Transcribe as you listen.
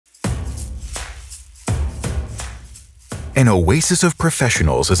An oasis of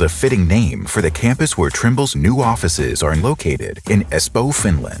professionals is a fitting name for the campus where Trimble's new offices are located in Espoo,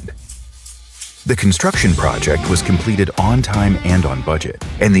 Finland. The construction project was completed on time and on budget,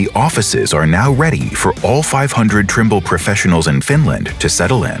 and the offices are now ready for all 500 Trimble professionals in Finland to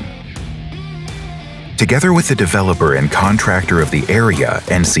settle in. Together with the developer and contractor of the area,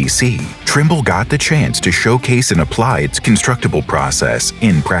 NCC, Trimble got the chance to showcase and apply its constructible process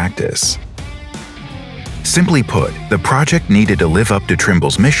in practice. Simply put, the project needed to live up to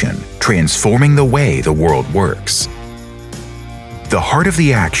Trimble's mission, transforming the way the world works. The heart of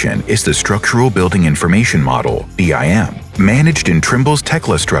the action is the Structural Building Information Model, BIM, managed in Trimble's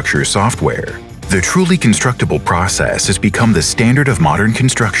Tekla Structures software. The truly constructible process has become the standard of modern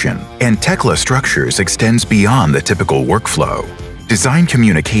construction, and Tekla Structures extends beyond the typical workflow. Design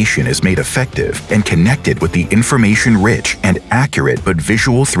communication is made effective and connected with the information-rich and accurate but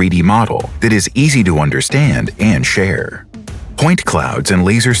visual 3D model that is easy to understand and share. Point clouds and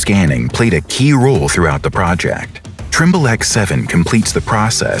laser scanning played a key role throughout the project. Trimble X7 completes the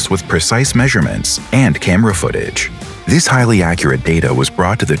process with precise measurements and camera footage. This highly accurate data was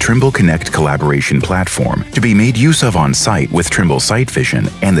brought to the Trimble Connect collaboration platform to be made use of on-site with Trimble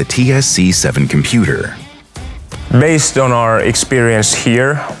Sitevision and the TSC7 computer. Based on our experience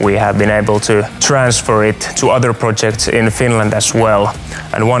here, we have been able to transfer it to other projects in Finland as well.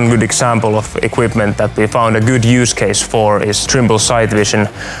 And one good example of equipment that we found a good use case for is Trimble Sitevision,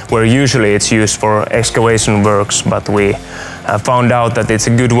 where usually it's used for excavation works, but we found out that it's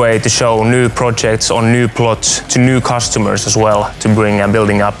a good way to show new projects on new plots to new customers as well, to bring a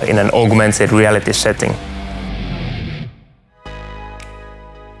building up in an augmented reality setting.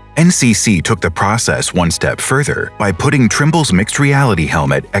 NCC took the process one step further by putting Trimble's mixed reality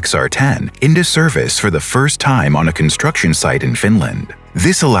helmet XR10 into service for the first time on a construction site in Finland.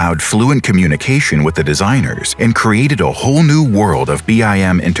 This allowed fluent communication with the designers and created a whole new world of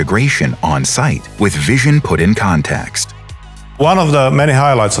BIM integration on site with vision put in context. One of the many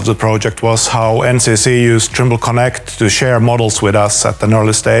highlights of the project was how NCC used Trimble Connect to share models with us at an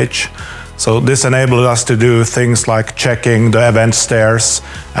early stage. So this enabled us to do things like checking the event stairs,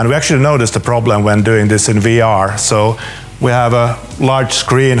 and we actually noticed a problem when doing this in VR. So we have a large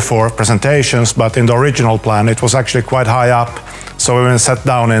screen for presentations, but in the original plan it was actually quite high up. So when we sat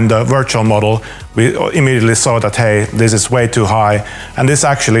down in the virtual model, we immediately saw that, hey, this is way too high, and this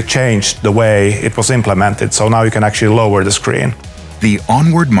actually changed the way it was implemented. So now you can actually lower the screen. The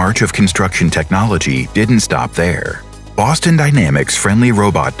onward march of construction technology didn't stop there. Boston Dynamics' friendly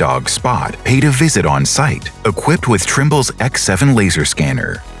robot dog Spot paid a visit on site, equipped with Trimble's X7 laser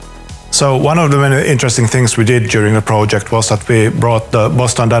scanner. So one of the many interesting things we did during the project was that we brought the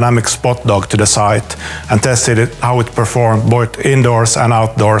Boston Dynamics Spot dog to the site and tested how it performed both indoors and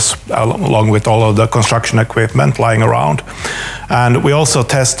outdoors, along with all of the construction equipment lying around. And we also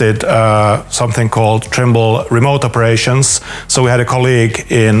tested something called Trimble Remote Operations. So we had a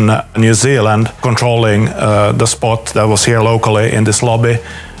colleague in New Zealand controlling the Spot that was here locally in this lobby,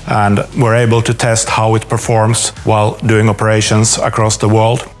 and we're able to test how it performs while doing operations across the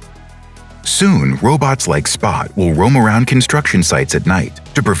world. Soon, robots like Spot will roam around construction sites at night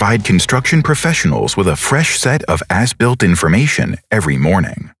to provide construction professionals with a fresh set of as-built information every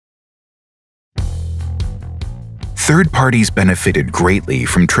morning. Third parties benefited greatly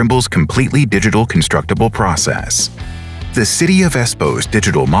from Trimble's completely digital constructible process. The City of Espoo's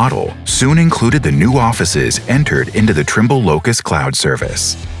digital model soon included the new offices entered into the Trimble Locus cloud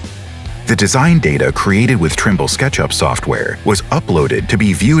service. The design data created with Trimble SketchUp software was uploaded to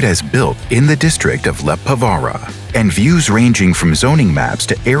be viewed as built in the district of Leppävaara, and views ranging from zoning maps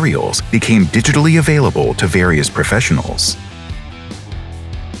to aerials became digitally available to various professionals.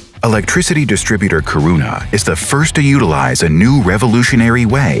 Electricity distributor Caruna is the first to utilize a new revolutionary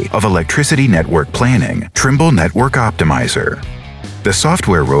way of electricity network planning, Trimble Network Optimizer. The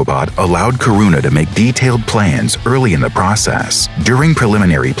software robot allowed Caruna to make detailed plans early in the process, during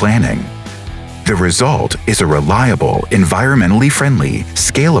preliminary planning. The result is a reliable, environmentally friendly,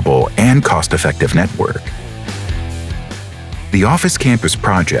 scalable, and cost-effective network. The Office Campus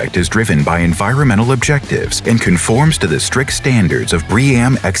project is driven by environmental objectives and conforms to the strict standards of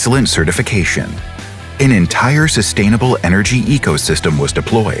BREEAM Excellent certification. An entire sustainable energy ecosystem was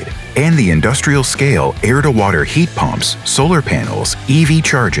deployed, and the industrial-scale air-to-water heat pumps, solar panels, EV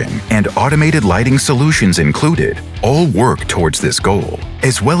charging, and automated lighting solutions included all work towards this goal,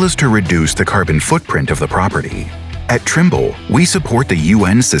 as well as to reduce the carbon footprint of the property. At Trimble, we support the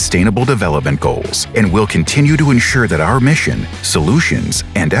UN's Sustainable Development Goals and will continue to ensure that our mission, solutions,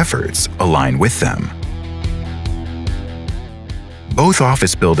 and efforts align with them. Both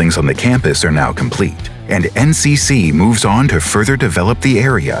office buildings on the campus are now complete, and NCC moves on to further develop the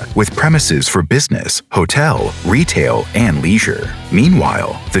area with premises for business, hotel, retail, and leisure.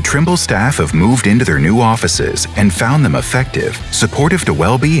 Meanwhile, the Trimble staff have moved into their new offices and found them effective, supportive to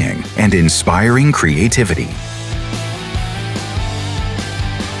well-being, and inspiring creativity.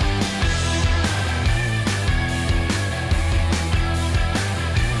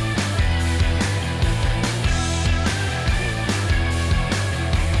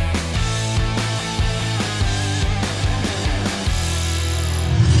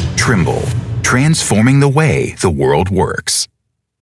 Trimble, transforming the way the world works.